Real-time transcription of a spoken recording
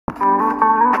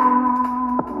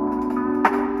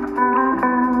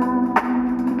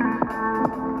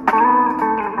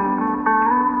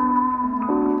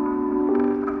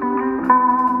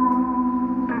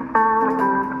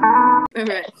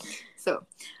So,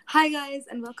 hi guys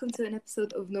and welcome to an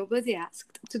episode of Nobody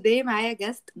Asked. Today معايا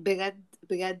guest بجد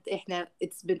بجد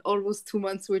it's been almost 2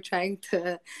 months we're trying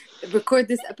to record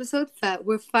this episode.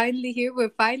 We're finally here. We're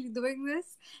finally doing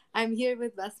this. I'm here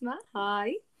with Basma.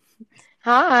 Hi.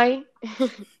 Hi.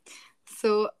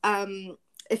 So,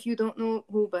 if you don't know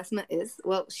who Basma is,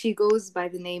 well, she goes by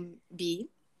the name B,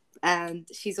 and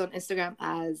she's on Instagram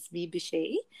as B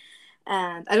Bishay.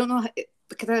 And I don't know,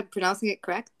 can I pronouncing it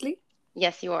correctly?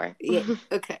 Yes, you are. Yeah.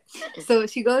 Okay. So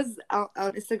she goes on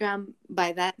Instagram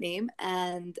by that name,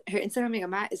 and her Instagram يا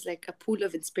جماعة is like a pool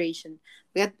of inspiration.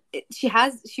 بجد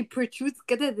she protrudes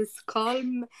كده this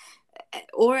calm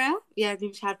aura. يعني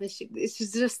مش عارفة it's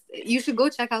just you should go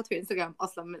check out her Instagram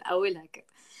أصلا من أولها كده.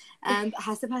 And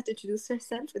هسيبها to introduce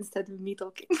herself instead of me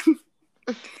talking.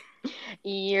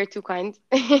 You're too kind.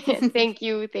 Thank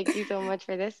you so much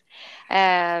for this.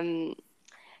 Um,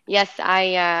 yes,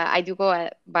 I do go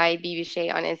by BB Shay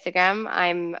on Instagram.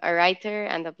 I'm a writer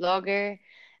and a blogger,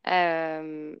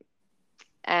 um,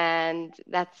 and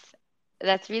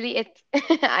that's really it.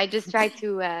 I just try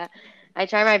to I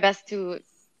try my best to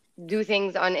do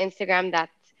things on Instagram that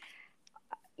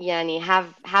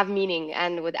have meaning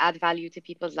and would add value to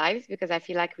people's lives because I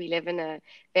feel like we live in a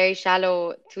very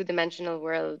shallow two-dimensional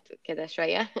world كده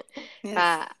شوية.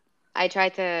 Yes. I try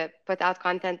to put out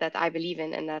content that I believe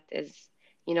in and that is,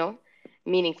 you know,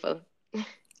 meaningful as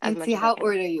And see, much as I how can.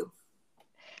 old are you?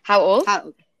 How old? How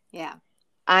old? Yeah.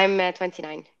 I'm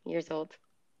 29 years old.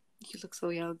 You look so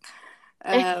young.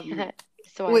 Um,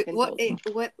 So I've wait, been told.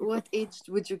 what age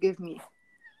would you give me?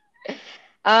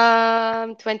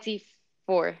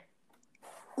 24.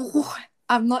 Oh,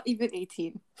 I'm not even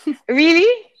 18.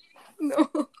 Really? No.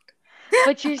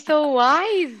 But you're so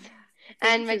wise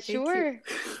and Thank you. mature.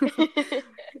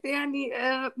 يعني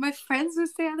my friends would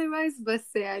say otherwise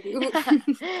بس يعني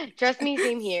Trust me,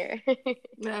 same here.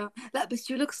 no. لا but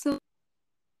you look so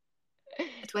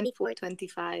 24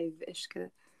 25 ish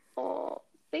كده. Oh,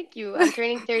 thank you. I'm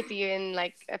turning 30 in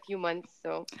like a few months,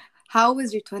 so How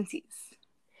was your 20s?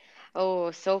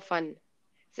 oh, so fun.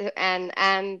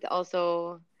 And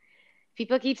also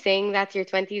people keep saying that your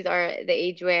 20s are the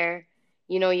age where,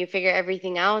 you figure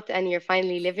everything out and you're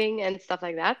finally living and stuff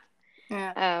like that.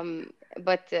 Yeah.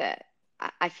 But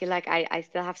I feel like I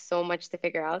still have so much to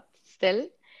figure out still,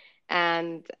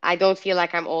 and I don't feel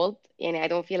like I'm old. I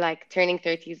don't feel like turning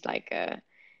 30 is like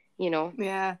you know,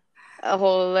 Yeah. a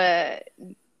whole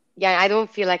yeah, I don't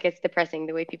feel like it's depressing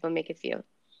the way people make it feel. All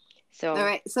So,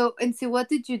 right. So, and see, what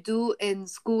did you do in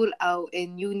school or in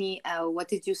uni? What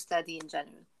did you study in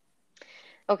general?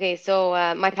 okay, so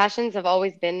my passions have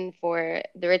always been for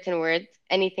the written word,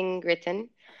 anything written,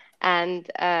 and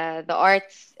the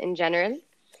arts in general.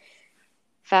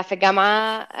 ففي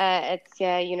الجامعة at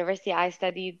university I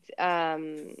studied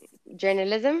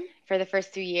journalism for the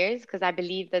first 2 years because I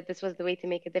believed that this was the way to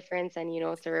make a difference and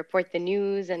to report the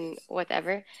news and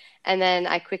whatever. And then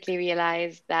I quickly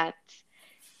realized that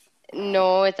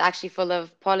no, it's actually full of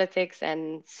politics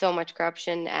and so much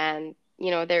corruption and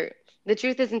the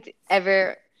truth isn't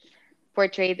ever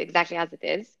portrayed exactly as it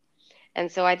is. And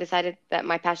so I decided that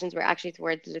my passions were actually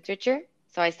towards literature.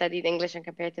 So I studied English and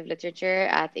comparative literature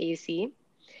at AUC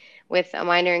with a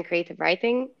minor in creative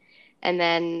writing. And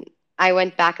then I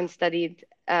went back and studied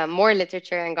more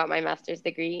literature and got my master's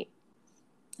degree.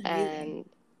 Amazing. And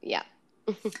yeah.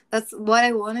 That's what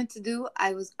I wanted to do.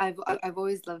 I've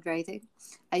always loved writing.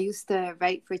 I used to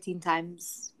write 14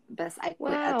 times, but I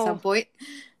quit at some Wow. point.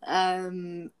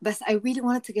 But I really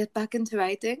wanted to get back into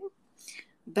writing.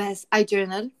 But I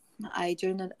journal. I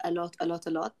journal a lot, a lot,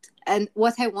 a lot. And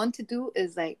what I want to do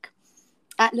is like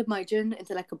outline my journal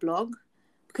into like a blog,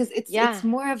 because it's Yeah.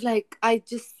 more of like I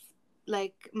just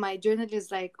like my journal is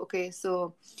like, okay,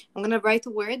 so I'm gonna write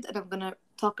a word and I'm gonna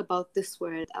talk about this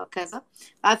word out kaza.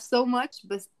 I have so much,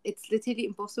 but it's literally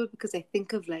impossible because I think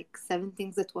of like 7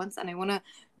 things at once and I want to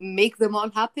make them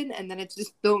all happen, and then I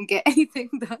just don't get anything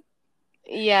done.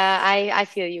 Yeah, I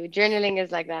feel you. Journaling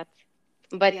is like that.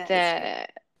 Yeah, But it's like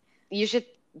you should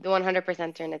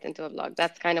 100% turn it into a vlog.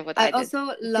 That's kind of what I I did. also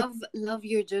love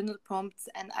your journal prompts,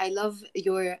 and I love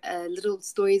your little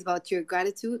stories about your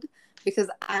gratitude, because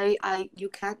I you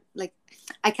can't like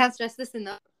I can't stress this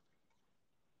enough.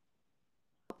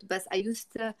 But I used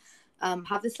to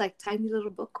have this like tiny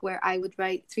little book where I would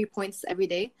write 3 points every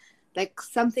day, like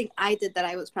something I did that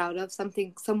I was proud of, something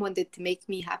someone did to make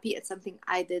me happy, and something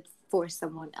I did for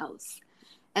someone else.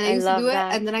 And I I used to do love it,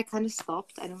 that. and then I kind of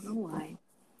stopped. I don't know why,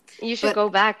 You should but go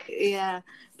back. yeah.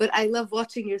 But I love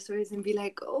watching your stories and be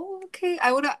like, oh, okay, I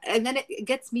wanna, and then it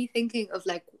gets me thinking of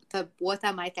like, what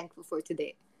am I thankful for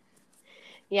today?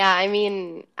 Yeah, I mean,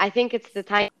 I think it's the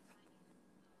time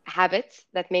habits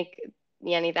that make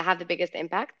yani, that have the biggest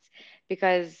impacts,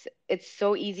 because it's so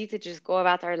easy to just go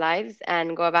about our lives and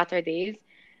go about our days,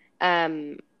 um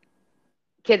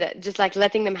كده, just like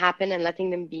letting them happen and letting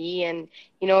them be, and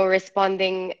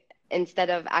responding instead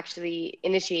of actually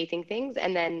initiating things.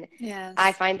 And then I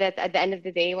Yes. find that at the end of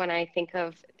the day, when I think of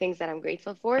things that I'm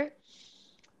grateful for,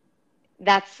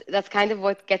 that's kind of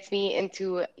what gets me into,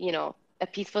 a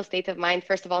peaceful state of mind,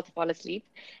 first of all, to fall asleep,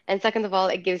 and second of all,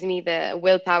 it gives me the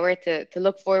willpower to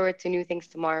look forward to new things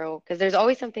tomorrow, because there's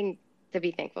always something to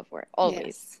be thankful for,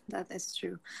 always. Yes, that is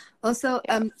true. Also,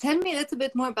 Yeah. tell me a little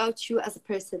bit more about you as a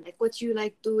person. Like, what you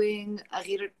like doing,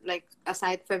 like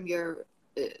aside from your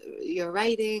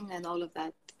writing and all of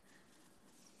that.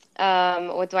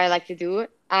 What do I like to do?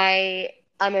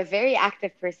 I'm a very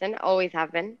active person, always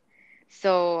have been.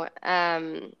 So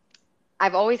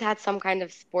I've always had some kind of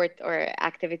sport or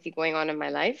activity going on in my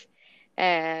life.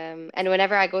 And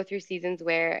whenever I go through seasons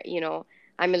where,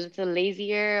 I'm a little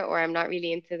lazier, or I'm not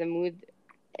really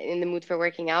in the mood for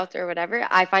working out or whatever,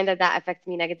 I find that that affects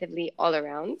me negatively all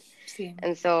around. Same.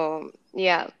 And so,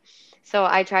 yeah. So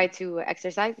I try to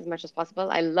exercise as much as possible.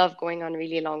 I love going on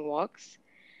really long walks.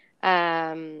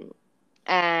 Um,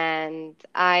 and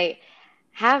I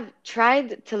have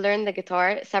tried to learn the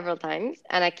guitar several times,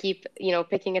 and I keep,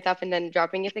 picking it up and then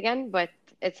dropping it again, but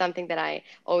it's something that I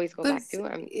always go But back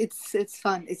to. it's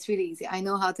fun. It's really easy. I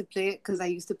know how to play it because I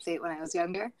used to play it when I was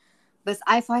younger. But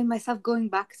I find myself going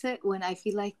back to it when I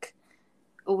feel like,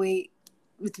 oh wait,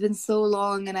 it's been so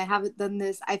long and I haven't done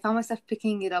this. I found myself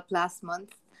picking it up last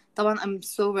month. The one I'm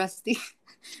so rusty,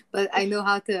 but I know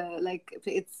how to like.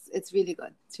 It's really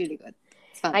good. It's really good.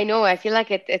 It's fun. I know, I feel like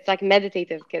it's like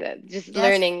meditative, كده. Just Yes,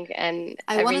 learning, and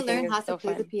I want to everything learn is how to so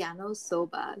play the fun. piano so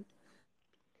bad.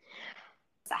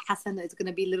 Hassan, it's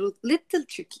gonna be little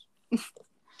tricky.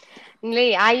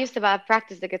 Really, I used to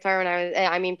practice the guitar when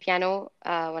I mean piano,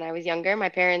 when I was younger. My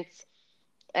parents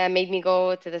made me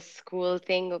go to the school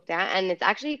thing of that, and it's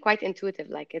actually quite intuitive.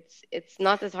 Like it's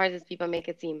not as hard as people make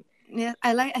it seem. Yeah,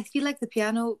 I feel like the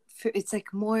piano. It's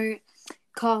like more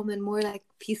calm and more like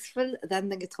peaceful than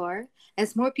the guitar. And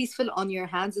it's more peaceful on your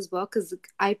hands as well because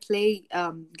I play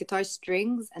guitar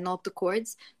strings and not the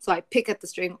chords, so I pick at the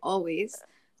string always.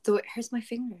 So it hurts my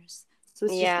fingers. So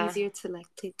it's just Yeah. easier to like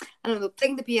play. I don't know.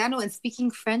 Playing the piano and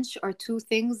speaking French are two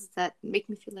things that make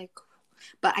me feel like.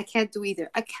 But I can't do either.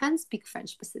 I can speak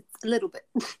French, but it's a little bit.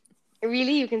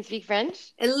 Really, you can speak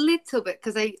French? A little bit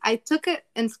because I took it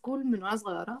in school من وأنا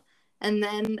صغيرة, and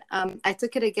then I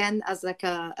took it again as like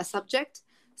a subject,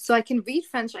 so I can read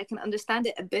French, I can understand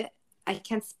it a bit, I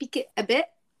can speak it a bit,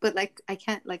 but like I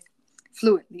can't like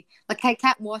fluently, like I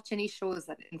can't watch any shows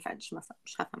that in French مثلا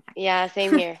مش هفهم Yeah,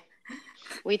 same حاجة. here.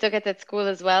 We took it at school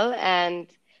as well, and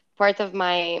part of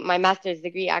my master's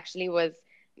degree actually was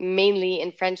mainly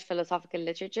in French philosophical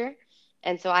literature.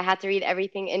 And so I had to read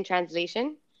everything in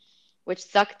translation, which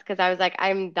sucked because I was like,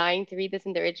 I'm dying to read this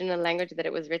in the original language that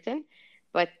it was written.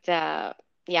 But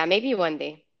yeah, maybe one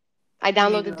day. I Maybe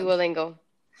downloaded one day. Duolingo.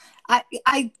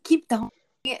 I keep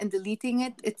downloading it and deleting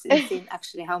it. It's insane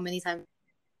actually how many times.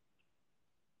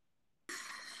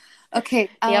 Okay,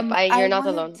 Yep, I you're not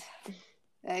wanted alone.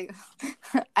 I,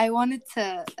 I wanted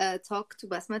to talk to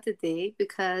Basma today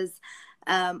because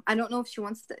I don't know if she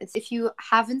wants to. If you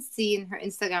haven't seen her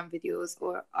Instagram videos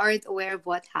or aren't aware of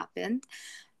what happened,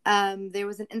 there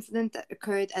was an incident that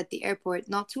occurred at the airport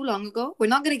not too long ago.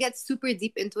 We're not going to get super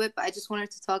deep into it, but I just wanted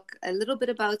to talk a little bit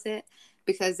about it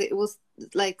because it will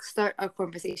like start our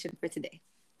conversation for today.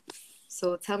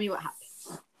 So tell me what happened.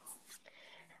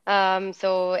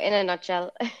 So in a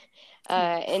nutshell,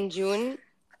 in June,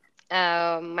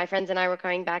 my friends and I were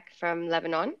coming back from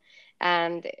Lebanon,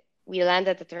 and we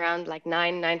landed at around like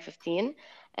 9:15,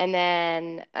 and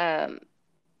then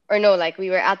or no, like we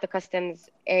were at the customs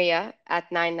area at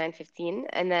 9:15,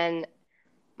 and then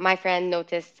my friend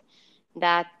noticed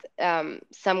that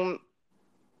some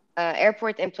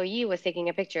airport employee was taking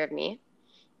a picture of me,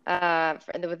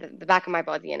 with the back of my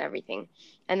body and everything.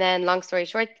 And then, long story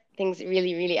short, things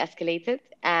really, really escalated,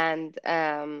 and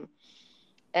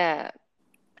uh,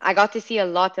 I got to see a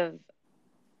lot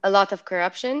of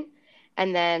corruption.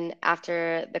 And then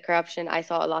after the corruption, I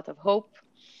saw a lot of hope.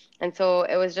 And so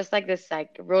it was just like this like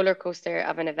roller coaster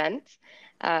of an event,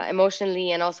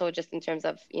 emotionally, and also just in terms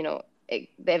of the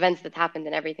events that happened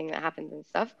and everything that happened and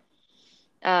stuff.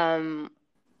 Um,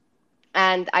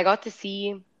 and I got to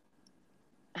see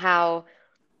how,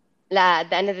 at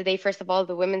the end of the day, first of all,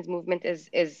 the women's movement is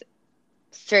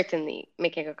certainly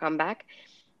making a comeback,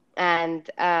 and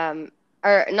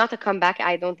or not a comeback.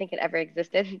 I don't think it ever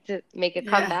existed to make a Yeah,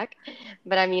 comeback,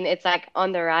 but I mean, it's like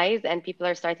on the rise, and people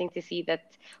are starting to see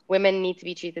that women need to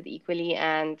be treated equally,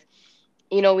 and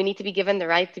we need to be given the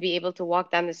right to be able to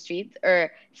walk down the street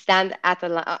or stand at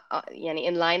yani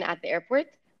in line at the airport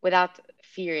without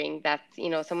fearing that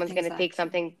someone's going to take exactly.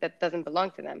 something that doesn't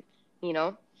belong to them, you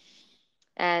know.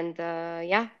 And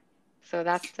yeah, so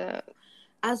that's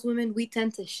As women, we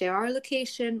tend to share our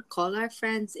location, call our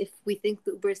friends. If we think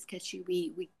the Uber is sketchy,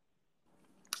 we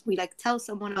like tell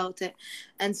someone about it.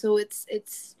 And so it's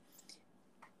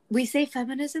we say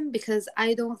feminism because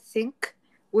I don't think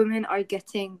women are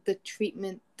getting the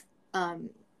treatment um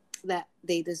that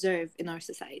they deserve in our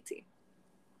society.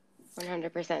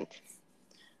 100%.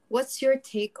 What's your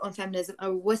take on feminism,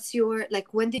 or what's your,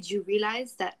 like, when did you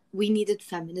realize that we needed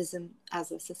feminism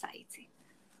as a society?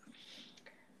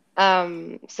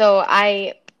 So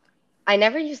I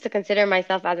never used to consider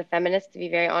myself as a feminist, to be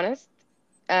very honest,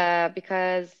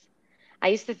 because I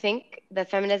used to think that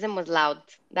feminism was loud.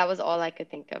 That was all I could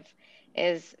think of,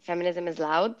 is feminism is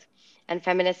loud, and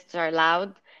feminists are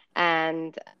loud,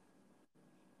 and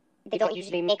they don't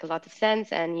usually make a lot of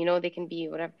sense, and they can be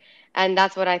whatever. And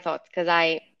that's what I thought, because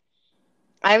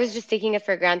I was just taking it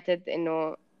for granted,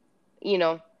 you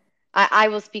know, I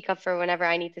will speak up for whenever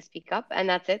I need to speak up, and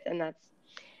that's it,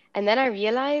 and then I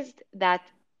realized that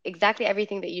exactly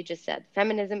everything that you just said.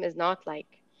 Feminism is not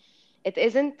like, it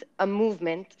isn't a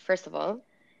movement, first of all.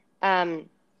 Um,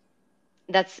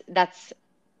 that's that's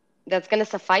that's going to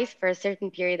suffice for a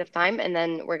certain period of time, and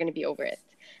then we're going to be over it.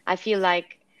 I feel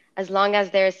like as long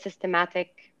as there's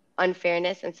systematic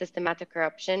unfairness and systematic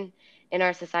corruption in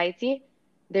our society,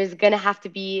 there's going to have to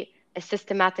be a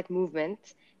systematic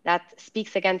movement that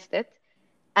speaks against it.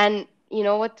 And you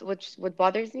know what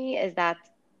bothers me is that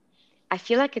I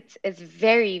feel like it's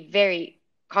very, very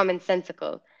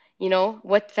commonsensical.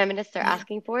 What feminists are Yeah.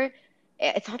 asking for.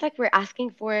 It's not like we're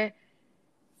asking for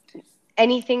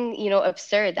anything,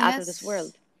 absurd out of this Yes.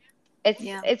 world. It's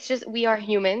Yeah. it's just we are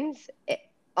humans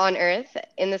on Earth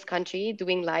in this country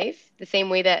doing life the same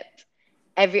way that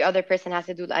every other person has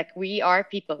to do. Like, we are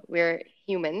people, we're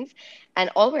humans, and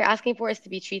all we're asking for is to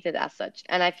be treated as such.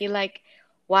 And I feel like,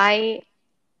 why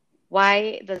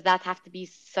does that have to be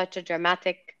such a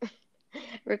dramatic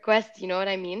request? You know what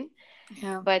I mean?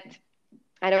 Yeah. But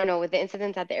I don't know, with the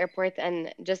incident at the airport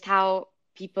and just how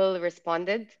people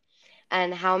responded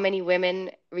and how many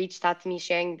women reached out to me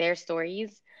sharing their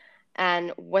stories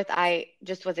and what I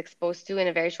just was exposed to in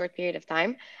a very short period of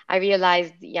time, I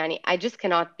realized, Yani, I just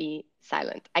cannot be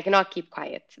silent. I cannot keep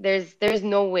quiet. There's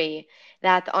no way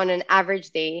that on an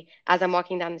average day, as I'm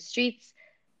walking down the streets,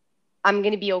 I'm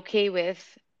gonna be okay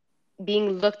with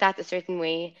being looked at a certain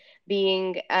way,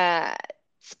 being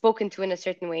spoken to in a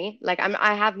certain way. Like,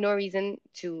 I have no reason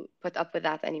to put up with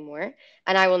that anymore,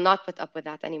 and I will not put up with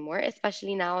that anymore.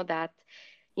 Especially now that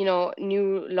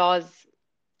new laws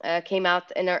came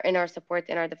out in our support,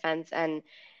 in our defense, and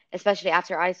especially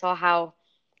after I saw how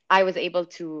I was able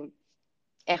to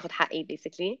اخد حقي,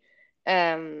 basically.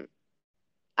 Um,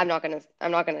 I'm not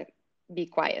gonna be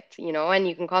quiet, and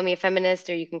you can call me a feminist,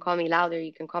 or you can call me loud, or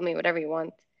you can call me whatever you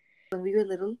want. When we were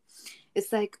little,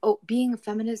 it's like, oh, being a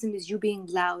feminism is you being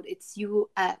loud. It's you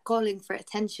calling for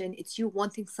attention. It's you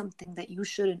wanting something that you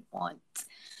shouldn't want.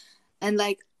 And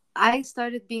like, I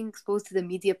started being exposed to the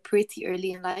media pretty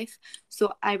early in life.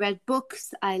 So I read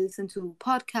books, I listened to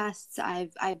podcasts,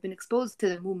 I've been exposed to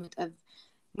the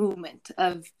movement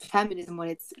of feminism when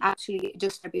it's actually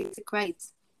just our basic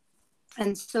rights.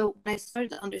 And so when I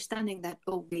started understanding that,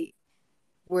 oh wait,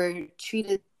 we're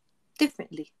treated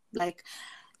differently. Like,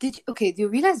 do you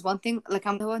realize one thing? Like,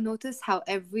 I'm the one notice how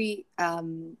every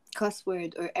cuss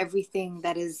word or everything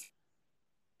that is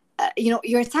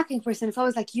you're attacking a person. It's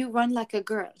always like, you run like a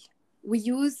girl. We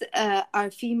use our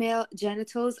female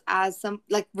genitals as some,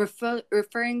 like,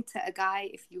 referring to a guy.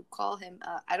 If you call him,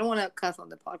 I don't want to cuss on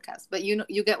the podcast, but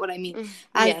you get what I mean.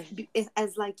 As Yes,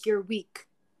 as like, you're weak.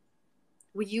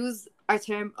 We use our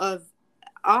term of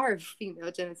our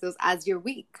female genitals as you're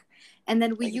weak, and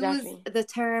then we use exactly. the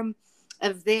term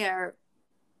of their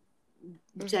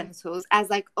Hmm. genitals as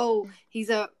like, oh, he's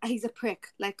a prick,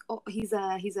 like, oh, he's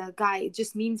a guy. It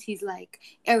just means he's like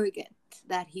arrogant,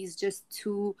 that he's just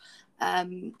too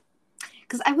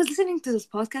because I was listening to this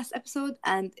podcast episode,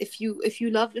 and if you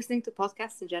love listening to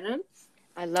podcasts in general,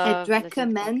 I I'd love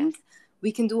listening to recommend podcasts.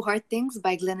 We Can Do Hard Things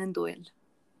by Glennon Doyle.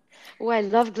 Oh, I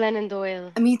love Glennon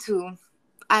Doyle. Me too.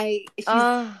 She's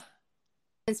Ah,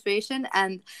 inspiration,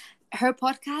 and her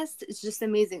podcast is just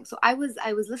amazing. So I was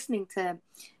listening to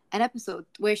an episode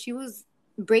where she was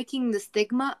breaking the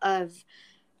stigma of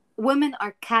women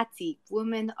are catty,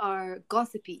 women are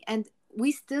gossipy, and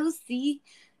we still see,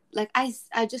 like,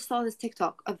 I just saw this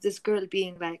TikTok of this girl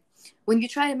being like, when you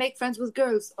try to make friends with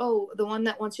girls, oh, the one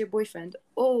that wants your boyfriend,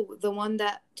 oh, the one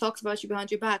that talks about you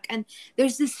behind your back. And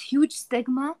there's this huge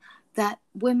stigma that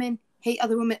women hate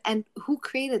other women. And who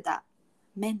created that?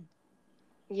 Men.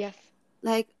 Yes.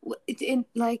 Like,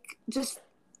 like, just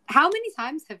how many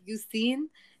times have you seen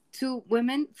two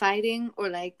women fighting or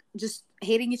like just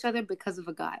hating each other because of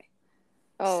a guy?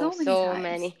 Oh, So many so times.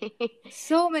 many.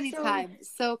 So many So times.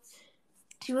 So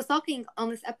she was talking on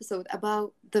this episode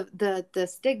about the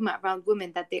stigma around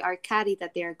women, that they are catty,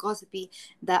 that they are gossipy,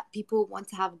 that people want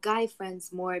to have guy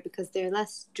friends more because they're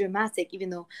less dramatic,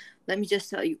 even though, let me just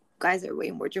tell you, guys are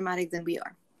way more dramatic than we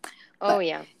are. oh But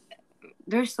yeah.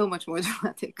 they're so much more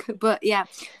dramatic. But yeah,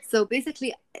 so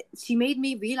basically she made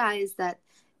me realize that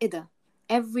Ida,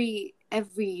 every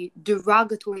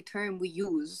derogatory term we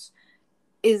use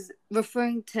is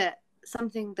referring to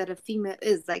something that a female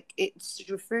is. Like, it's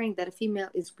referring that a female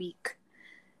is weak,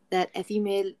 that a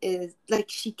female is like,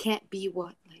 she can't be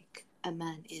what like a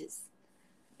man is.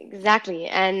 Exactly.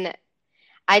 And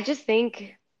I just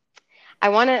think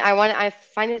I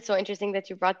find it so interesting that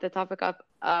you brought the topic up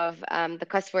of the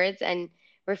cuss words and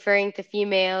referring to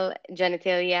female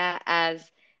genitalia as,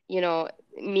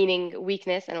 meaning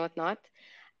weakness and whatnot.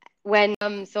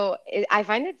 I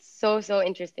find it so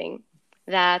interesting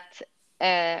that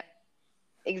uh,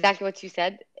 exactly what you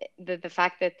said, the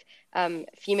fact that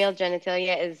female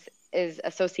genitalia is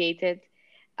associated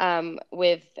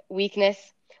with weakness,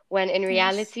 when in Yes,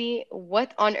 reality,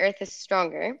 what on earth is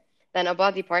stronger than a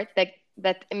body part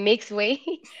that makes way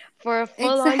for a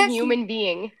full-on exactly. human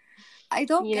being? I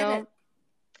don't You get know? it.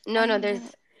 No, I no, don't get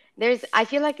it. there's I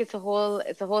feel like it's a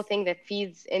whole thing that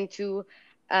feeds into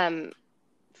um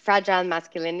fragile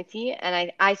masculinity,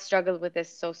 and I struggle with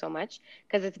this so much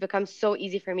because it's become so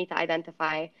easy for me to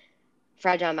identify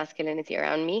fragile masculinity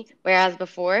around me. Whereas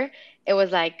before, it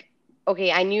was like,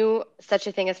 okay, I knew such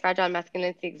a thing as fragile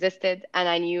masculinity existed, and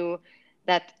I knew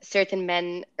that certain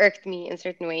men irked me in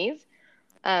certain ways.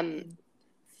 Um, Men.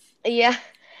 yeah,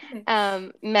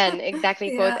 men,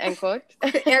 exactly, quote Yeah. unquote.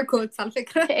 Air quotes على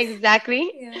فكرة.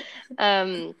 Exactly. Yeah.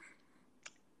 Um,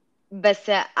 but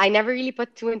I never really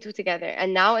put two and two together,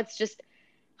 and now it's just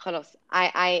خلاص.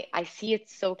 I see it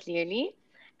so clearly,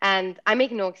 and I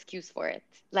make no excuse for it.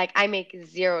 Like, I make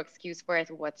zero excuse for it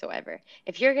whatsoever.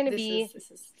 If you're going to be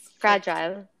This is correct.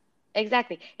 fragile,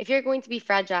 exactly. If you're going to be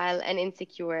fragile and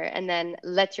insecure, and then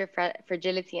let your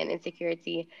fragility and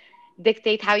insecurity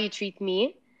dictate how you treat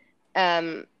me,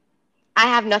 um, I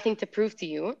have nothing to prove to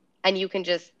you, and you can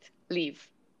just leave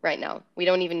right now. We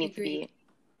don't even need to Agreed. be,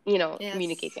 Yes.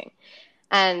 communicating.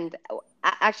 And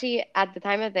actually, at the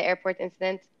time of the airport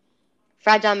incident,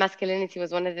 fragile masculinity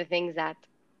was one of the things that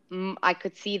I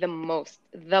could see the most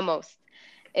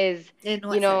is, In you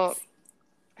what know, sense?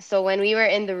 so when we were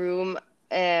in the room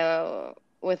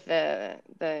with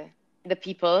the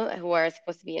people who are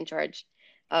supposed to be in charge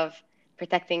of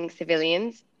protecting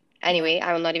civilians. Yeah. Anyway,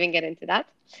 I will not even get into that.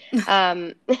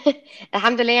 Um,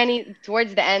 Alhamdulillah, yani,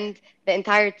 towards the end, the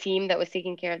entire team that was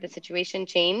taking care of the situation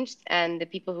changed, and the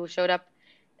people who showed up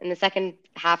in the second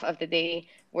half of the day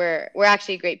were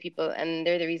actually great people, and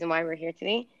they're the reason why we're here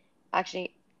today.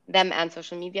 Actually, them and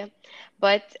social media,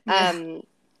 but Yeah.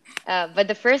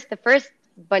 the first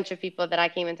bunch of people that I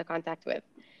came into contact with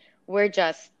were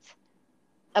just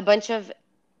a bunch of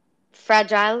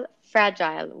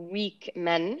weak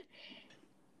men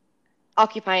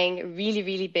occupying really,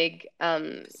 really big,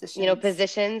 Positions.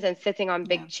 positions and sitting on Yeah.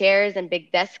 big chairs and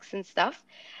big desks and stuff.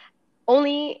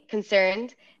 Only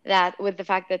concerned that with the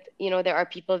fact that, there are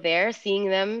people there, seeing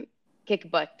them kick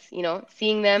butt,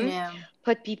 seeing them Yeah.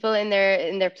 put people in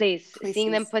their place,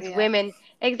 seeing them Places. put Yeah. women.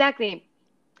 Exactly.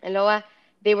 And Loa,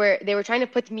 they were trying to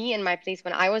put me in my place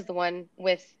when I was the one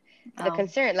with the Oh.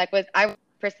 concern, like, I was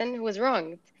the person who was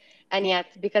wronged, and Yeah. yet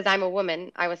because I'm a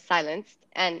woman, I was silenced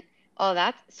and all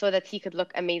that, so that he could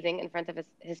look amazing in front of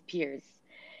his peers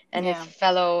and his Yeah.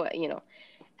 fellow,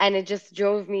 and it just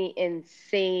drove me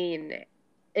insane.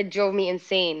 It drove me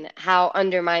insane how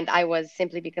undermined I was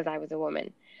simply because I was a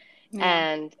woman,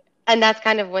 Yeah. and that's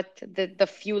kind of what the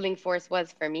fueling force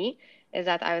was for me, is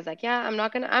that I was like, yeah, I'm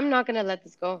not gonna let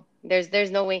this go.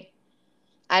 There's no way.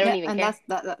 I don't Yeah. even And care.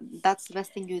 that's the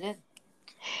best thing you did.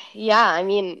 Yeah, I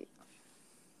mean,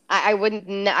 I would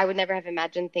never have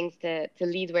imagined things to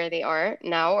lead where they are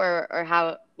now, or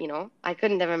how, I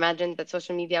couldn't have imagined that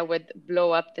social media would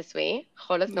blow up this way,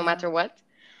 خالص, no Yeah. matter what.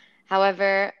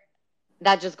 However,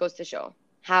 that just goes to show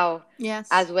how, Yes.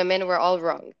 as women, we're all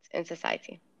wronged in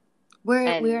society. We're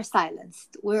And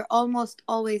silenced. We're almost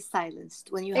always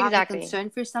silenced when you have a exactly.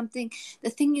 concern for something. The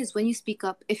thing is, when you speak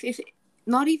up, if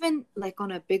not even like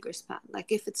on a bigger span,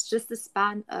 like if it's just the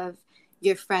span of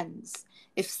your friends,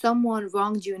 if someone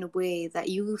wronged you in a way that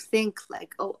you think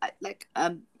like, oh, like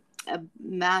a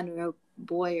man or a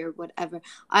boy or whatever,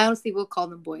 I honestly will call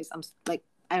them boys. Like,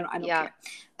 I don't Yeah,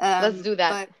 care. let's do that.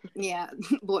 But yeah,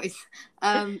 boys.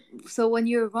 So when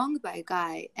you're wronged by a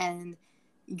guy and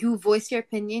you voice your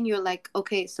opinion, you're like,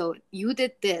 okay, so you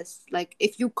did this. Like,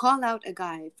 if you call out a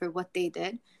guy for what they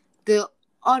did, they'll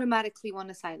automatically want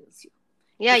to silence you.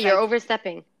 Yeah, It's you're like,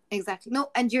 overstepping. exactly. No,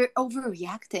 and you're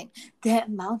overreacting. The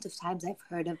amount of times I've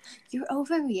heard of, you're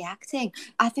overreacting.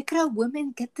 I think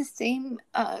women get the same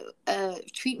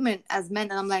treatment as men.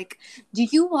 And I'm like, do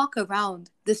you walk around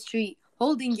the street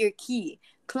holding your key,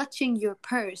 clutching your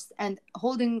purse, and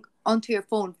holding onto your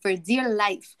phone for dear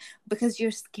life because you're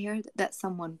scared that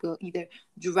someone will either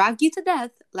drag you to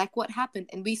death, like what happened?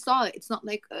 And we saw it. It's not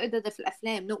like,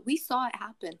 no, we saw it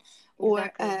happen. Or,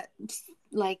 Exactly.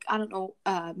 like, I don't know,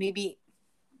 maybe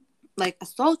like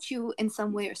assault you in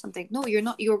some way or something. No, you're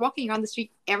not. You're walking around the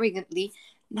street arrogantly,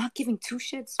 not giving two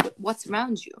shits with what's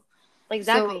around you. So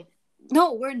Exactly.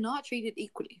 no, we're not treated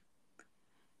equally.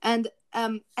 And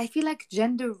I feel like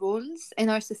gender roles in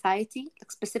our society,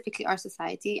 like specifically our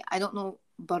society, I don't know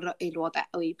برا إيه الوضع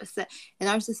قوي, بس in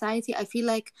our society I feel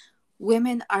like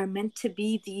women are meant to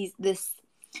be this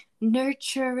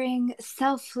nurturing,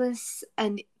 selfless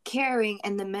and caring,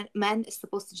 and the man is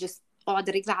supposed to just اقعد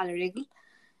رجل على رجل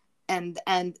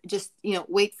and just,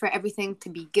 wait for everything to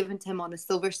be given to him on a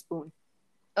silver spoon.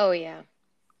 Oh yeah.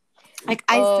 Like,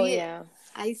 Oh yeah.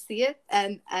 I see it.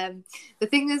 And the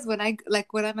thing is, when I'm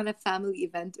at a family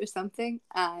event or something,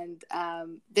 and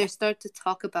they start to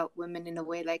talk about women in a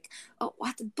way like, oh,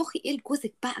 what بخي إيه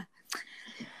جوزك بقى,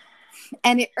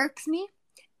 and it irks me.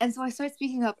 And so I start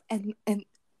speaking up, and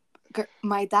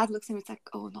my dad looks at me, it's like,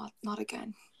 oh, not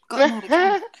again, God, not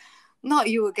again, not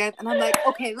you again. And I'm like,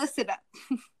 okay, listen up.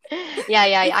 Yeah,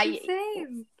 yeah. It's the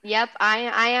same. Yep,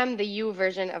 I am the you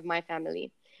version of my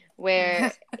family,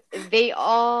 where they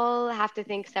all have to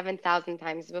think 7,000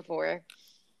 times before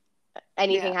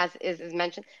anything Yeah. is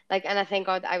mentioned. Like, and I thank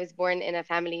God I was born in a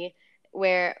family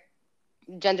where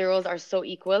gender roles are so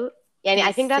equal. And I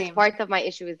Yes, think that's same. part of my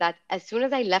issue is that as soon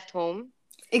as I left home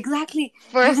Exactly.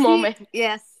 for You a see, moment,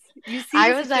 yes, you see I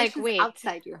the was like, situations wait,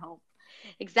 outside your home.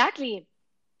 exactly.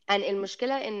 And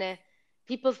المشكلة إن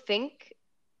people think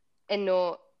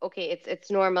إنه okay,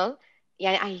 it's normal.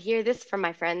 Yeah, I hear this from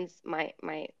my friends, my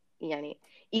يعني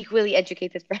equally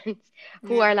educated friends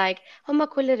who Yeah. are like هم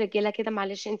كل الرجالة كده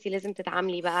معلش انتي لازم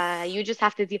تتعاملي بقى you just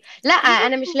have to deal. لا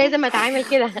أنا مش لازم أتعامل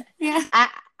كده. Yeah. I,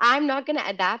 I'm not gonna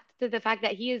adapt to the fact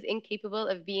that he is incapable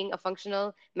of being a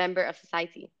functional member of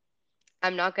society.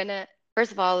 I'm not gonna.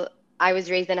 First of all, I was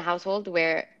raised in a household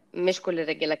where مش كل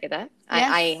الرجالة كده. I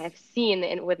Yes. have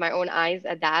seen with my own eyes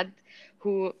a dad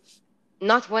who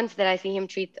not once did I see him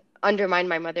undermine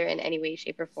my mother in any way,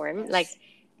 shape, or form. Like Yes.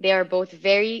 they are both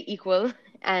very equal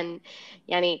and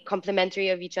yani, complementary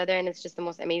of each other, and it's just the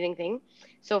most amazing thing.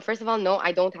 So first of all, no,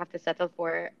 I don't have to settle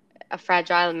for a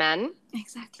fragile man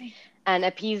Exactly. and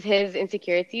appease his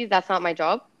insecurities. That's not my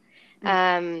job.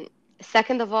 Mm.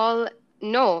 Second of all,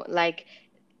 no, like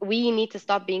we need to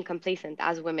stop being complacent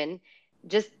as women,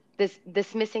 just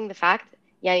dismissing the fact,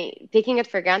 yeah, taking it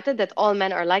for granted that all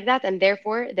men are like that and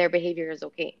therefore their behavior is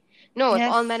okay. No, if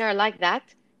all men Yes. are like that,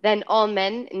 then all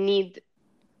men need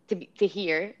to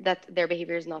hear that their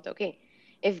behavior is not okay.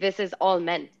 If this is all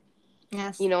men, you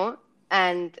Yes. know,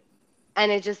 and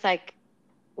it's just like,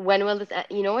 when will this?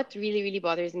 You know what really really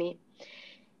bothers me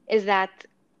is that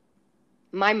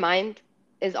my mind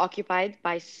is occupied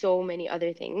by so many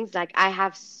other things. Like I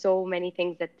have so many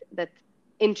things that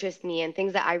interest me and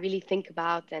things that I really think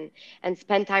about and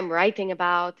spend time writing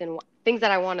about and things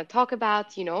that I want to talk about,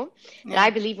 that Yeah. I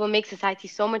believe will make society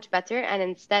so much better. And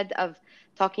instead of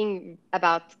talking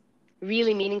about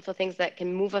really meaningful things that can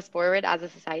move us forward as a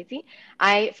society,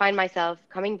 I find myself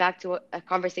coming back to a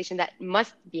conversation that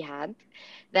must be had,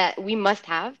 that we must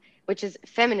have, which is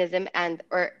feminism and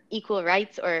or equal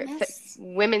rights or Yes.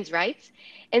 women's rights,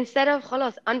 instead of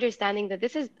خلاص understanding that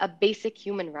this is a basic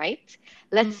human right.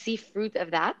 Let's Mm. see fruit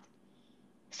of that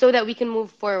so that we can move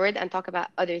forward and talk about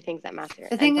other things that matter The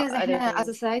and thing is, other احنا as things.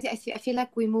 a society, I feel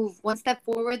like we move one step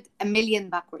forward, a million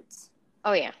backwards.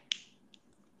 Oh yeah.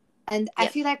 And I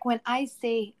Yes. feel like when I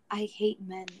say I hate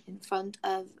men in front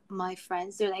of my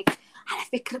friends, they're like, على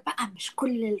فكرة بقى مش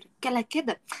كل الرجالة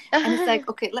كده. And it's like,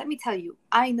 okay, let me tell you,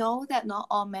 I know that not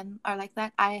all men are like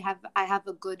that. I have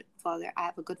a good father. I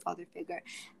have a good father figure.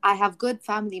 I have good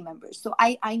family members. So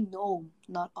I know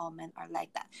not all men are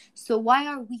like that. So why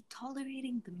are we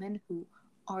tolerating the men who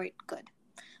aren't good?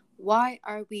 Why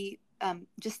are we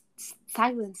just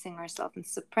silencing ourselves and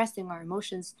suppressing our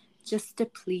emotions just to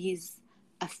please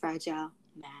a fragile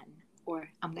man, or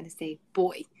I'm gonna say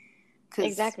boy, because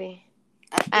Exactly.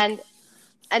 it's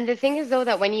And the thing is though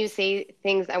that when you say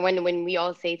things, and when we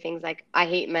all say things like I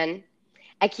hate men,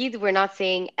 Akid, we're not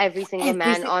saying every single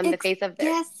man everything. on the It's face of the.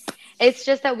 yes, It's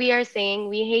just that we are saying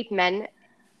we hate men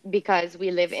because we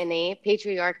live in a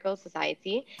patriarchal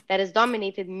society that is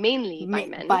dominated mainly by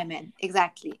men, by men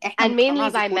exactly. احنا and مجتمع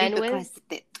mainly by ذكوري men بيكره with.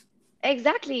 الستات.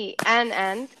 Exactly.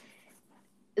 And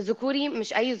ذكوري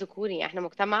مش أي ذكوري، احنا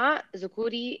مجتمع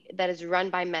ذكوري that is run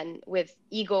by men with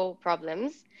ego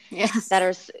problems, that Yes,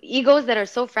 are egos that are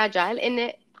so fragile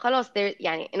إن خلاص there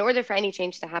يعني in order for any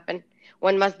change to happen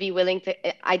one must be willing to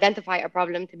identify a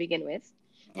problem to begin with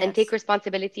and take yes,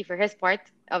 responsibility for his part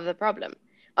of the problem.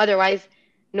 Otherwise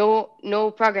no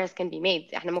progress can be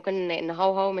made. احنا ممكن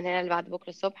نهوهو من هنا لبعد بكرة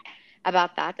الصبح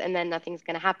about that and then nothing's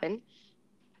gonna happen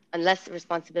unless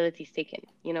responsibility is taken.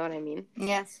 You know what I mean?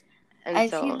 yes. And I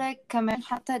feel so like كمان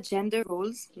حتى gender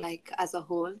roles like as a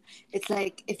whole, it's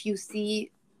like if you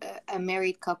see a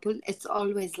married couple, it's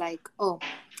always like oh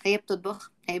هي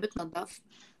بتطبخ هي بتنظف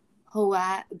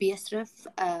هو بيصرف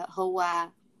هو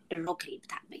الراجل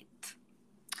بتاع البيت.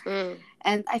 mm,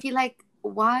 And I feel like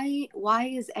why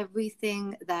is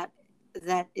everything that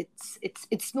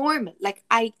it's normal. Like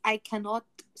I cannot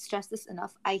stress this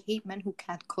enough. I hate men who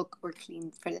can't cook or clean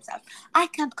for themselves. I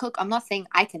can't cook. I'm not saying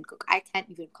I can cook. I can't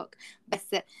even cook. بس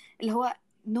اللي هو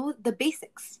know the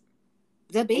basics.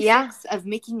 The yeah. basics of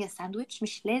making a sandwich.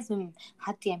 مش لازم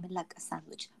حد يعمل لك a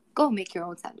sandwich. Go make your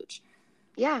own sandwich.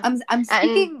 Yeah. I'm And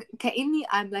speaking كأني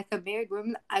I'm like a married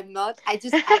woman. I'm not.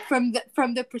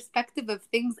 From the perspective of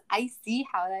things I see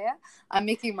حواليا, I'm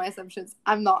making my assumptions.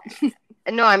 I'm not.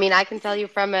 no, I mean, I can tell you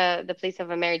from the place of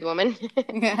a married woman.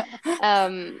 Yeah.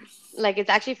 um, like it's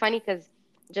actually funny because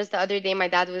just the other day, my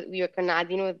dad was, we were kind of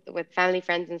قاعدين with family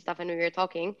friends and stuff, and we were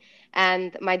talking, and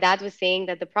my dad was saying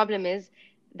that the problem is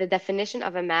the definition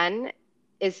of a man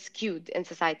is skewed in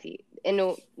society. You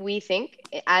know, we think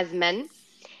as men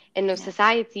انه Yeah.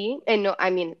 society انه I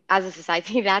mean as a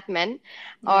society that men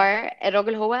Yeah. are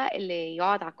الراجل هو اللي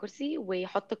يقعد على الكرسي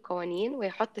ويحط القوانين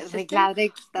ويحط رجل السيستم على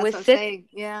رجل. That's what I'm والست. saying.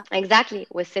 Yeah. Exactly.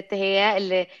 والست هي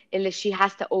اللي she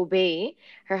has to obey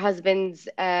her husband's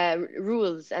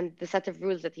rules and the set of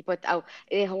rules that he put out.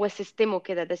 هو سيستمه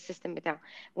كده ده السيستم بتاعه.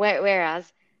 Whereas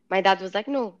my dad was like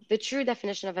no, the true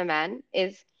definition of a man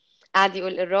is قاعد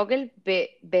يقول الراجل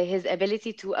his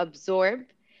ability to absorb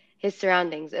his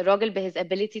surroundings. الراجل his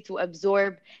ability to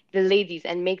absorb the ladies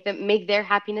and make their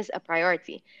happiness a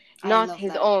priority, I not love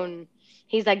his that. own.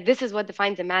 He's like this is what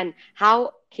defines a man. How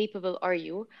capable are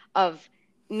you of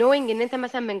knowing ان انت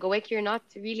مثلا من جواك you're not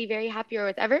really very happy or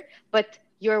whatever, but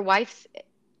your wife's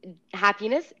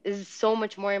happiness is so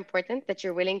much more important that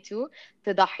you're willing to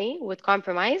تضحي with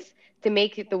compromise to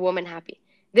make the woman happy.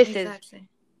 This is Exactly.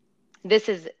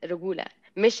 رجولة،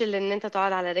 مش اللي ان انت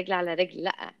تقعد على رجل على رجل،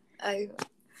 لا. I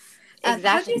How do you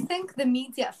Exactly. think the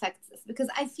media affects this? Because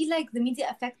I feel like the media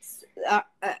affects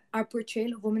our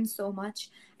portrayal of women so much.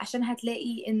 عشان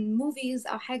هتلاقي in movies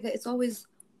أو حاجة it's always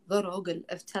the راجل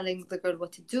of telling the girl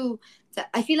what to do. So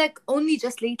I feel like only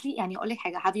just lately يعني أقول لك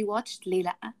حاجة, have you watched ليه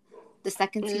لأ? The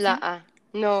second season? لا.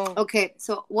 No. Okay,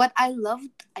 so what I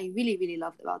loved, I really, really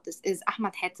loved about this is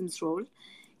Ahmad Hatim's role.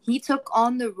 He took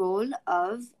on the role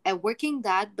of a working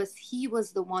dad, but he was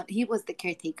the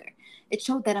caretaker. It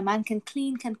showed that a man can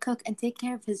clean, can cook, and take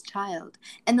care of his child.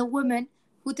 And the woman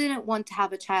who didn't want to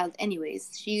have a child anyways,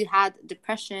 she had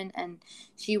depression and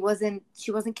she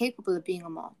wasn't capable of being a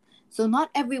mom. So not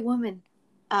every woman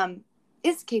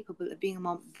is capable of being a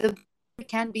mom. The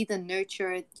can be the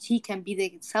nurturer, he can be the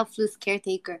selfless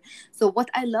caretaker. So what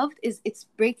I loved is it's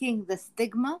breaking the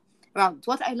stigma around.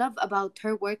 What I love about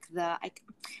her work,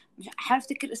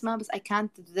 هفتكر اسمها بس I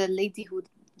can't, the lady who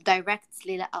directs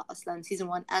ليلى أصلا season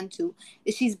 1 and 2,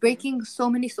 is she's breaking so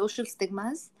many social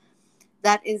stigmas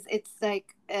that is it's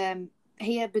like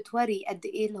هي بتوري قد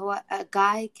ايه اللي هو a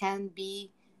guy can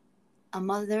be a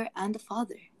mother and a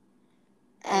father.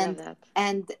 I love that.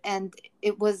 And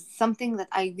it was something that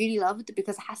I really loved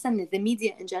because حاسة the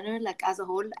media in general like as a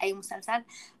whole أي مسلسل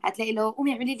هتلاقي اللي هو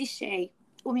قومي اعملي لي الشاي,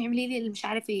 قومي اعملي لي اللي مش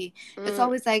عارف ايه. It's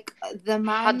always like the man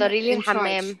حضري لي in charge.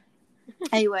 الحمام.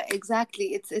 أيوة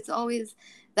exactly, it's always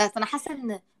that. أنا حاسة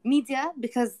إن media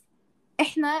because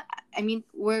إحنا I mean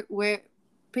we're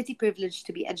pretty privileged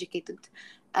to be educated.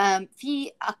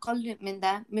 في أقل من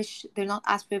ده مش, they're not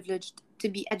as privileged to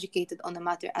be educated on the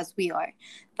matter as we are.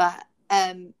 But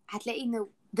هتلاقي إنه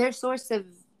their source of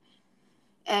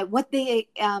what they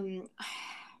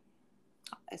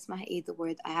اسمها ايه the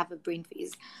word, I have a brain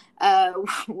freeze.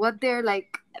 What they're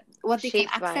like what they can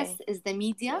shaped by. access is the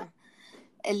media Yeah.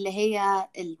 اللي هي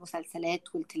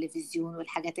المسلسلات والتلفزيون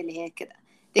والحاجات اللي هي كده.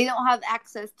 They don't have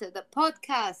access to the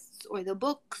podcasts or the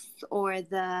books or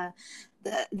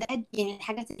يعني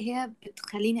الحاجات اللي هي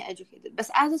بتخلينا educated. But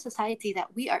as a society that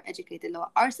we are educated,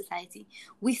 our society,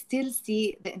 we still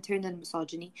see the internal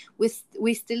misogyny.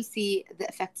 We still see the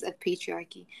effects of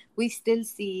patriarchy. We still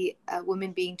see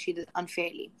women being treated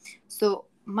unfairly. So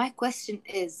my question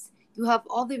is, you have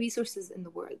all the resources in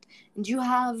the world, and you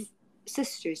have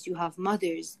sisters, you have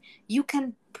mothers. You can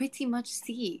pretty much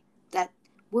see that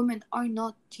women are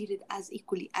not treated as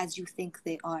equally as you think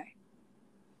they are.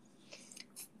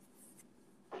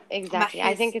 Exactly.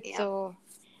 I think it's Yeah. so.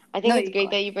 I No, think it's you go great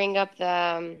that ahead. you bring up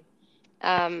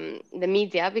the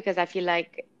media, because I feel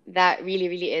like that really,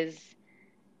 really is.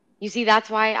 You see, that's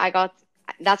why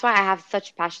I have such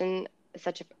passion,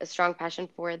 such a strong passion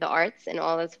for the arts in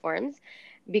all its forms,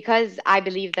 because I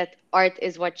believe that art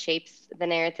is what shapes the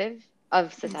narrative of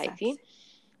society. Exactly.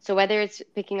 So whether it's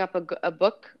picking up a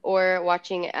book or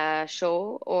watching a show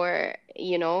or,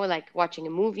 like watching a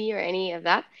movie or any of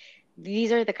that,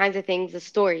 these are the kinds of things, the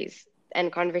stories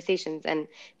and conversations, and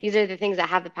these are the things that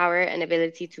have the power and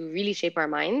ability to really shape our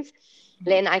minds. Mhm.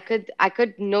 Then I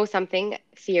could know something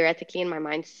theoretically in my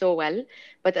mind so well,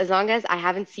 but as long as I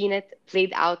haven't seen it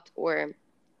played out, or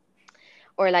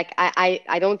like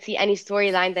I don't see any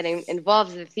storyline that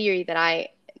involves the theory that I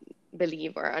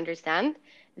believe or understand,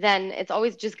 then it's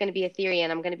always just going to be a theory, and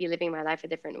I'm going to be living my life a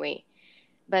different way.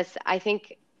 But I think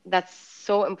that's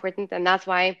so important, and that's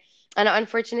why, and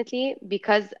unfortunately,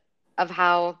 because of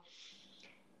how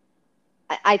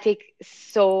I take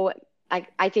so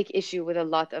I take issue with a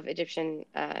lot of Egyptian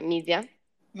media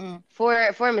Mm.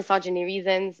 for misogyny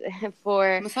reasons,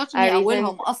 for misogyny reasons,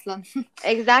 أولهم أصلا.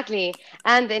 exactly,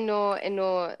 and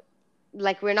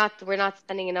like we're not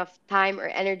spending enough time or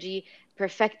energy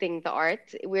perfecting the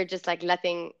art. We're just like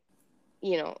letting,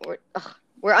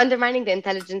 we're undermining the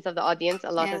intelligence of the audience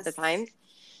a lot of the Yes. times.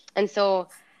 And so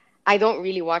I don't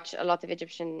really watch a lot of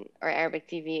Egyptian or Arabic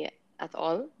TV at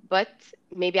all, but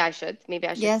maybe I should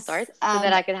Yes. start so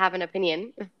that I could have an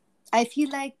opinion. I feel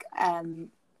like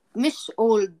مش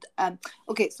old.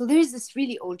 Okay, so there is this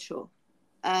really old show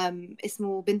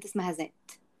اسمه بنت اسمها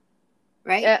ذات,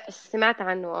 right? سمعت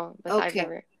عنه but I've Okay.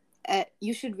 never.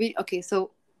 You should read. Okay,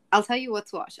 so I'll tell you what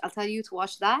to watch. I'll tell you to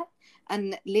watch that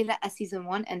and Leila season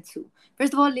 1 and 2.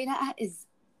 First of all, Leila is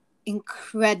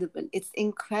incredible. It's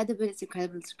incredible. It's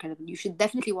incredible. It's incredible. You should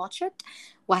definitely watch it.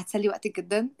 وهتسلي وقتك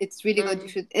جدا. It's really good. You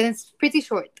Mm, should. And it's pretty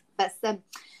short. But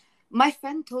my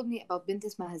friend told me about بنت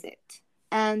اسمها ذات,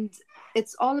 and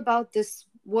it's all about this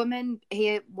woman.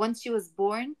 هي once she was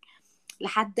born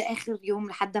لحد آخر يوم,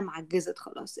 لحد ما عجزت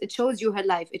خلاص. It shows you her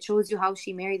life. It shows you how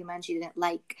she married a man she didn't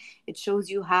like. It shows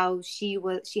you how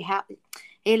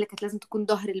هي اللي كانت لازم تكون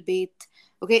ظهر البيت.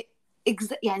 Okay,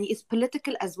 يعني it's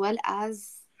political as well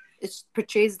as it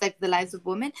portrays like the lives of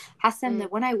women. حاسة إن mm,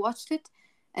 when I watched it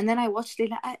and then I watched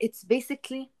ليلى, it's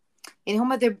basically يعني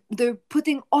هما they're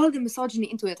putting all the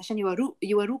misogyny into it عشان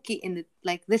يوروكي in it,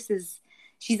 like this is,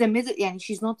 she's a middle, يعني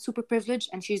she's not super privileged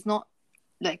and she's not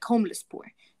like homeless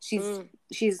poor. mm.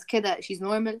 She's كده, she's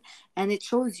normal, and it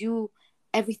shows you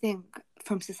everything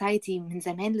from society من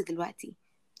زمان لدلوقتي,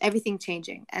 everything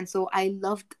changing. And so I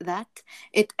loved that.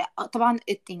 It طبعا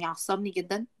it يعني عصبني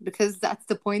جدا because that's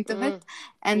the point of Mm. it.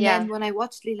 And Yeah. then when I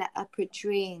watched Lila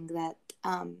portraying that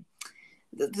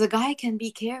the guy can be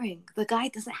caring. The guy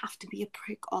doesn't have to be a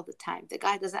prick all the time. The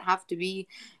guy doesn't have to be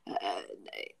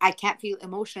I can't feel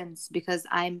emotions because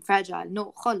I'm fragile.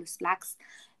 No, خالص بالعكس.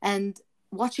 And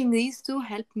watching these two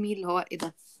helped me اللي هو إيه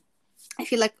ده. I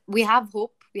feel like we have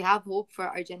hope. We have hope for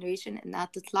our generation إنها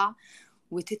تطلع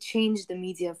to change the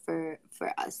media for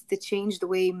us, to change the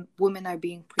way women are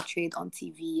being portrayed on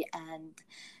TV and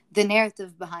the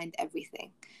narrative behind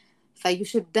everything. So you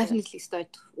should Yeah. definitely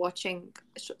start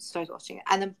watching it.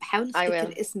 أنا بحاول I will.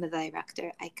 أفتكر اسم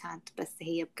director. I can't, بس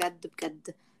هي بجد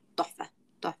بجد تحفة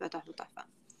تحفة تحفة تحفة.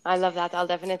 I love that. I'll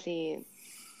definitely.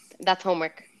 That's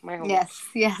homework. My homework.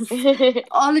 Yes.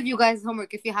 All of you guys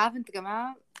homework. If you haven't يا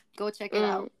جماعة, go check it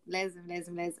out. لازم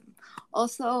لازم لازم.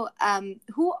 Also,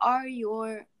 who are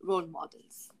your role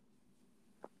models?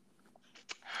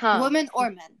 Huh. Women or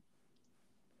men?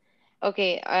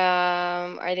 Okay.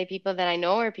 Are they people that I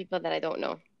know or people that I don't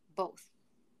know? Both.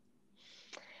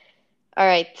 All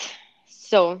right.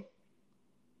 So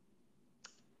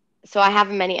I have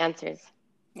many answers.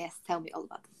 Yes, tell me all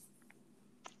about this.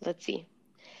 Let's see.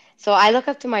 So I look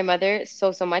up to my mother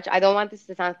so much. I don't want this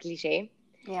to sound cliche,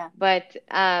 Yeah. but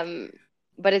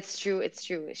it's true. It's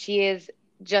true. She is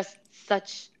just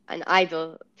such an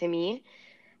idol to me.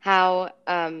 How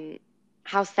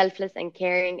how selfless and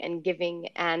caring and giving,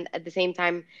 and at the same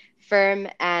time firm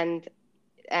and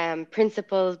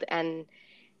principled. And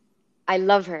I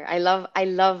love her. I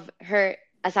love her.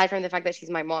 Aside from the fact that she's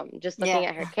my mom, just looking Yeah.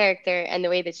 at her character and the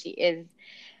way that she is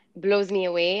blows me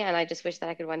away. And I just wish that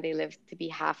I could one day live to be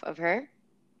half of her.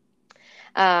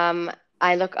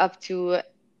 I look up to.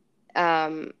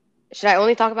 Um, should I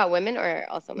only talk about women or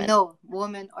also men? No,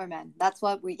 women or men. That's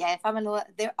what we. Yeah, family.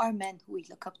 There are men who we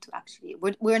look up to. Actually,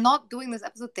 we're not doing this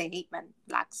episode to hate men.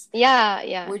 Relax. Yeah,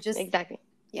 yeah, We're just, exactly.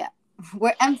 yeah,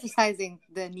 we're emphasizing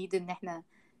the need in نحنا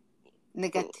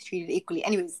get treated equally.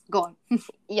 Anyways, go on.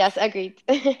 Yes, agreed.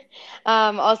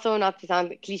 Also, not to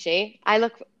sound cliche, I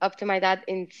look up to my dad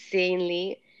insanely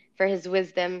for his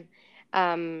wisdom,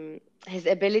 his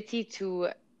ability to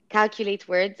calculate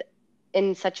words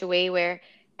in such a way where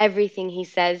everything he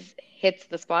says hits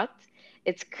the spot.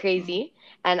 It's Mm. crazy,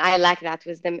 and I lack that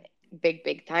wisdom big,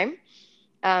 big time.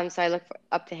 So I look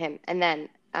up to him, and then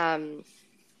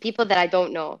people that I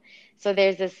don't know. So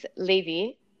there's this lady.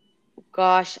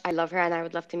 Gosh, I love her, and I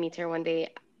would love to meet her one day.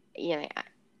 You know,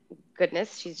 goodness,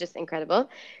 she's just incredible.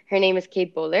 Her name is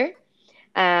Kate Bowler.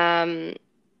 Um,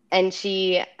 and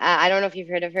I don't know if you've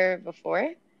heard of her before.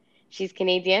 She's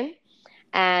Canadian,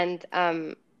 and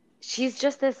she's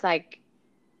just this like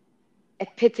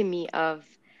epitome of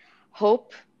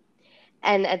hope,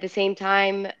 and at the same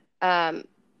time, um,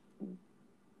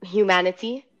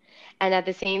 humanity, and at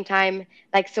the same time,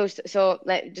 like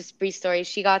like, just brief story.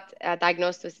 She got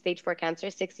diagnosed with stage 4 cancer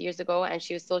 6 years ago, and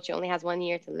she was told she only has 1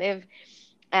 year to live.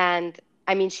 And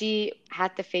I mean, she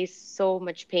had to face so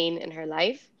much pain in her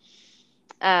life.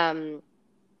 Um,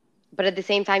 but at the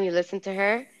same time, you listen to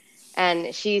her,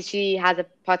 and she has a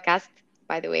podcast,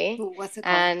 by the way, What's it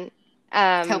called? and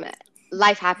Tell um, me.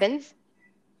 life happens.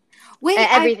 Wait,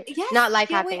 I Everything, yes, not life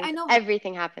yeah. Wait, happens. I know her.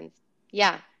 Everything happens.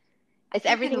 Yeah, I it's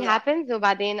think I everything know that. happens.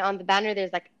 وبعدين on the banner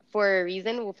there's like for a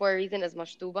reason. Well, for a reason is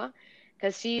مشطوبة,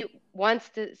 because she wants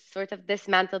to sort of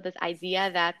dismantle this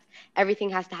idea that everything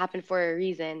has to happen for a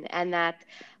reason, and that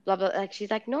blah blah. Like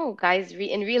she's like, no, guys,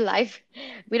 in real life,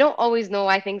 we don't always know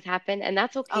why things happen, and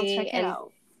that's I'll okay. check it And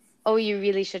out. oh, you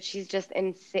really should. She's just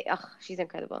insane. Ugh, she's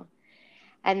incredible.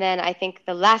 And then I think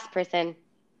the last person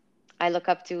I look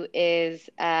up to is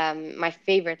my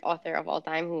favorite author of all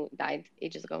time, who died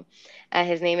ages ago.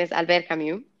 His name is Albert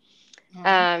Camus.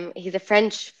 Mm. He's a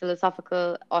French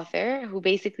philosophical author who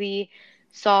basically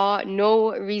saw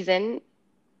no reason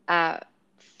uh,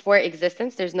 for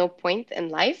existence. There's no point in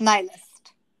life. Nihilist.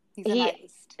 He's a He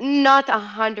nihilist. Not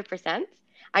 100%.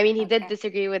 I mean, he did Okay.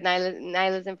 disagree with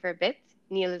nihilism for a bit,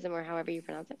 nihilism or however you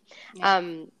pronounce it. Yeah.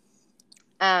 Um,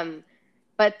 um,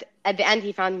 but at the end,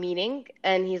 he found meaning,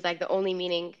 and he's like the only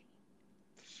meaning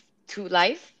to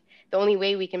life. The only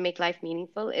way we can make life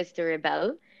meaningful is to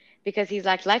rebel, because he's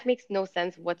like life makes no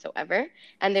sense whatsoever,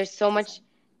 and there's so much. Doesn't.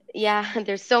 Yeah,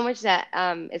 there's so much that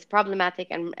is problematic,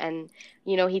 and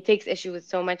he takes issue with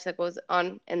so much that goes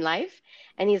on in life,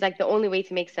 and he's like the only way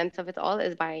to make sense of it all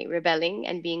is by rebelling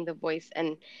and being the voice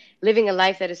and living a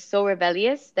life that is so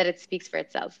rebellious that it speaks for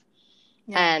itself.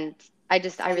 Yeah. And I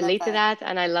I love relate to that. that,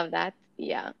 and I love that.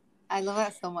 Yeah. I love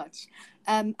that so much.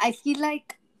 I feel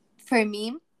like for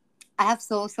me, I have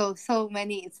so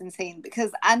many. It's insane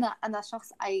because أنا شخص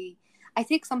I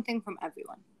take something from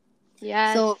everyone.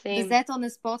 Yes, So same. بالذات on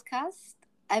this podcast,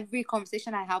 every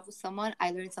conversation I have with someone,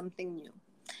 I learn something new.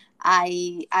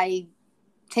 I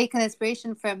take an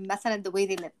inspiration from مثلا the way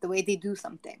they live, the way they do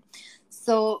something.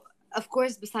 So of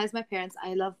course, besides my parents,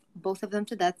 I love both of them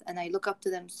to death, and I look up to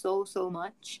them so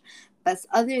much. But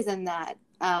other than that,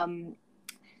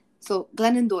 so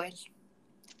Glennon Doyle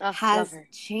Oh, love has her.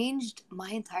 changed my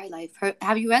entire life.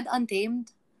 Have you read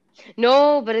Untamed?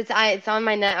 No, but it's on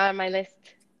on my list.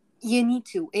 You need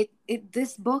to.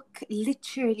 This book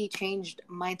literally changed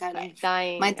my entire life,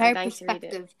 my I'm entire dying to read it.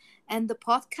 perspective. And the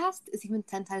podcast is even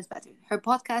 10 times better. Her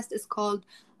podcast is called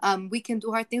We Can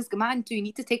Do Hard Things. Gaman, you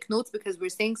need to take notes because we're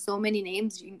saying so many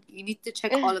names. You need to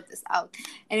check all of this out.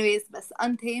 Anyways, that's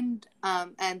Untamed.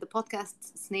 And the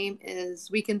podcast's name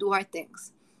is We Can Do Hard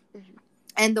Things. Mhm.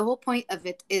 And the whole point of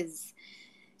it is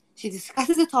she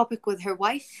discusses a topic with her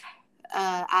wife,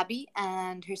 Abby,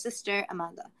 and her sister,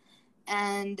 Amanda.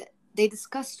 And they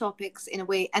discuss topics in a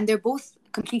way, and they're both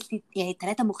completely يعني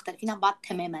ثلاثة مختلفين عن بعض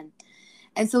تماما.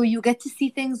 And so you get to see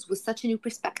things with such a new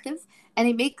perspective, and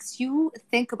it makes you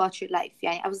think about your life.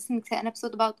 يعني I was listening to an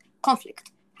episode about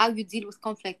conflict, how you deal with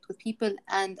conflict with people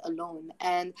and alone.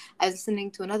 And I was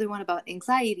listening to another one about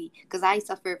anxiety because I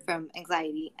suffer from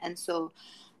anxiety. And so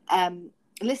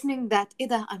listening that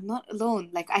إيه I'm not alone.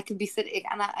 Like I could be sitting,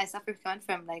 and I suffer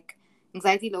from like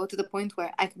anxiety low to the point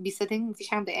where I could be sitting مفيش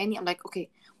حاجة مضايقاني. I'm like, okay,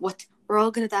 what we're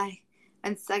all gonna die.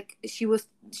 And it's like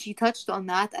she touched on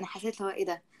that, and حسيت لها إيه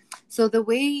ده. So the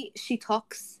way she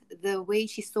talks, the way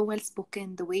she's so well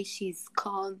spoken, the way she's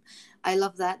calm, I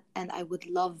love that, and I would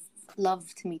love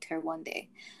to meet her one day.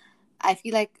 I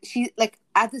feel like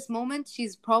at this moment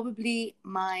she's probably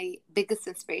my biggest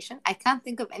inspiration. I can't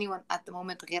think of anyone at the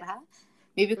moment غيرها.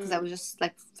 Maybe because I was just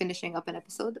like finishing up an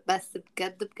episode. بس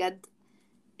بجد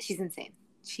she's insane.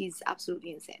 She's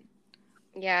absolutely insane.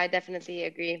 Yeah, I definitely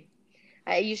agree.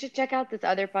 You should check out this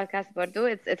other podcast, Bordo.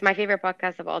 It's my favorite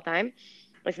podcast of all time.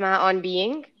 It's On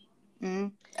Being.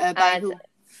 By who?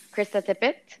 Krista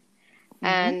Tippett.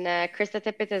 And Krista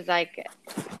Tippett is like,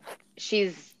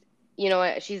 she's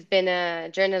been a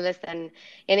journalist, and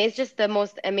it's just the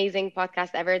most amazing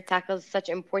podcast ever. It tackles such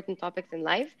important topics in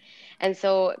life. And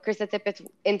so Krista Tippett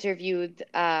interviewed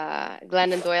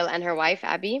Glennon Doyle and her wife,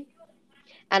 Abby.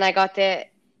 And I got to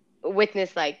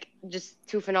witness like just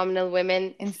two phenomenal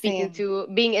women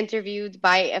being interviewed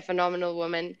by a phenomenal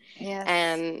woman. Yes.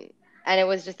 And it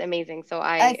was just amazing. So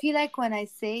I feel like when I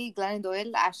say Glennon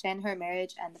Doyle, عشان her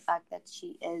marriage and the fact that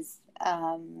she is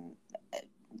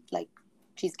like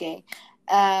she's gay,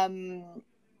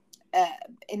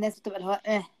 الناس بتبقى اللي هو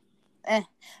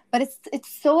but it's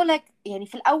so like يعني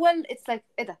في الأول it's like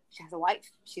إيه ده, she has a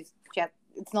wife,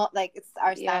 it's not like it's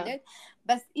our standard.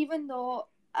 But even though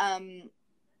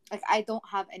like I don't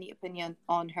have any opinion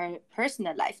on her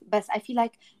personal life, but I feel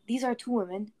like these are two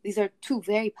women, these are two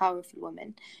very powerful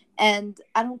women, and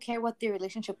I don't care what their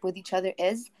relationship with each other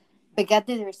is, بجد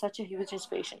they're such a huge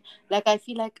inspiration. Like I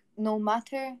feel like no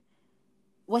matter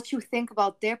what you think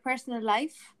about their personal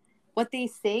life, what they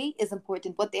say is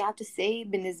important. What they have to say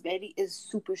بالنسبة لي is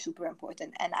super super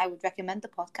important, and I would recommend the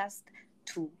podcast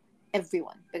to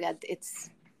everyone because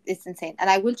it's insane. And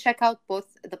I will check out both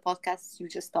the podcasts you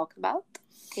just talked about.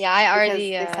 Yeah, I already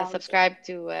subscribed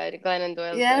to Glennon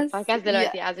Doyle's podcast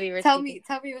as we were speaking.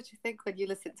 Tell me what you think when you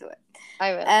listen to it. I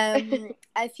will.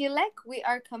 I feel like we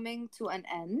are coming to an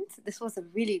end. This was a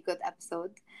really good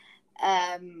episode.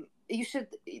 You should.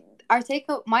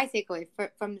 My takeaway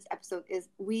from this episode is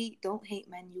we don't hate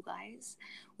men, you guys.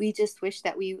 We just wish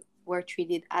that we were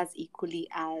treated as equally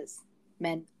as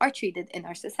men are treated in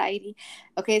our society.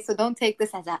 Okay, so don't take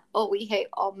this as that, oh, we hate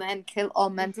all men, kill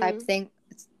all men type thing.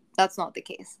 That's not the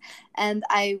case. And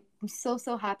I'm so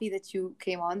happy that you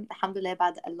came on. Alhamdulillah,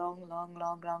 بعد a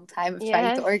long time of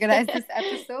trying to organize this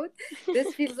episode.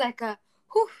 This feels like a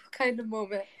whew kind of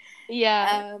moment.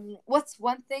 Yeah. What's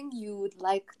one thing you would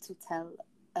like to tell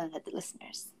the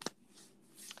listeners?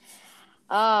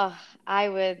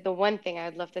 The one thing I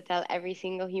would love to tell every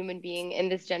single human being in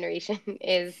this generation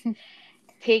is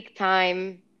take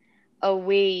time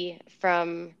away from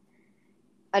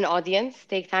an audience,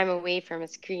 take time away from a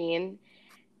screen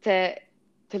to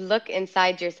look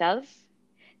inside yourself,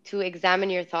 to examine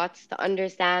your thoughts, to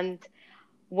understand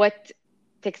what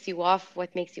ticks you off,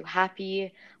 what makes you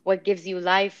happy, what gives you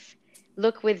life.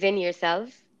 Look within yourself,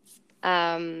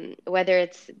 whether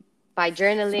it's by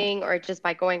journaling or just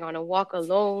by going on a walk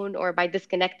alone or by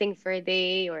disconnecting for a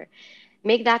day, or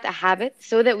make that a habit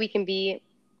so that we can be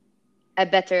a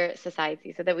better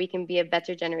society, so that we can be a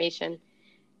better generation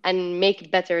and make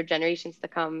better generations to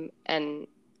come. And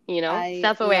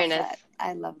self-awareness.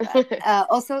 I love that.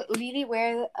 Also, Lily,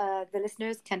 where the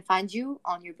listeners can find you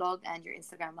on your blog and your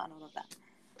Instagram and all of that.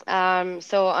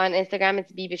 So on Instagram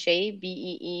it's Beebishay,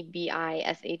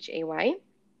 BEEBISHAY,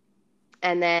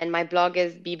 and then my blog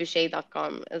is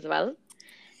beebishay.com as well.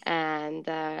 And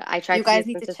I try to be as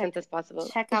consistent as possible.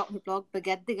 Check out her blog.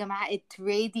 بجد يا جماعة, it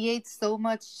radiates so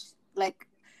much like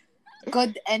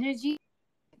good energy.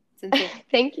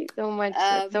 Thank you so much.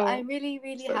 I'm really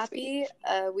happy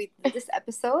with this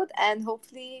episode, and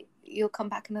hopefully you'll come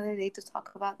back another day to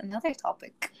talk about another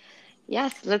topic.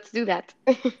 Yes, let's do that.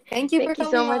 Thank you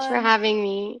so much for having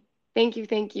me. Thank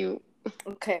you.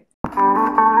 Okay.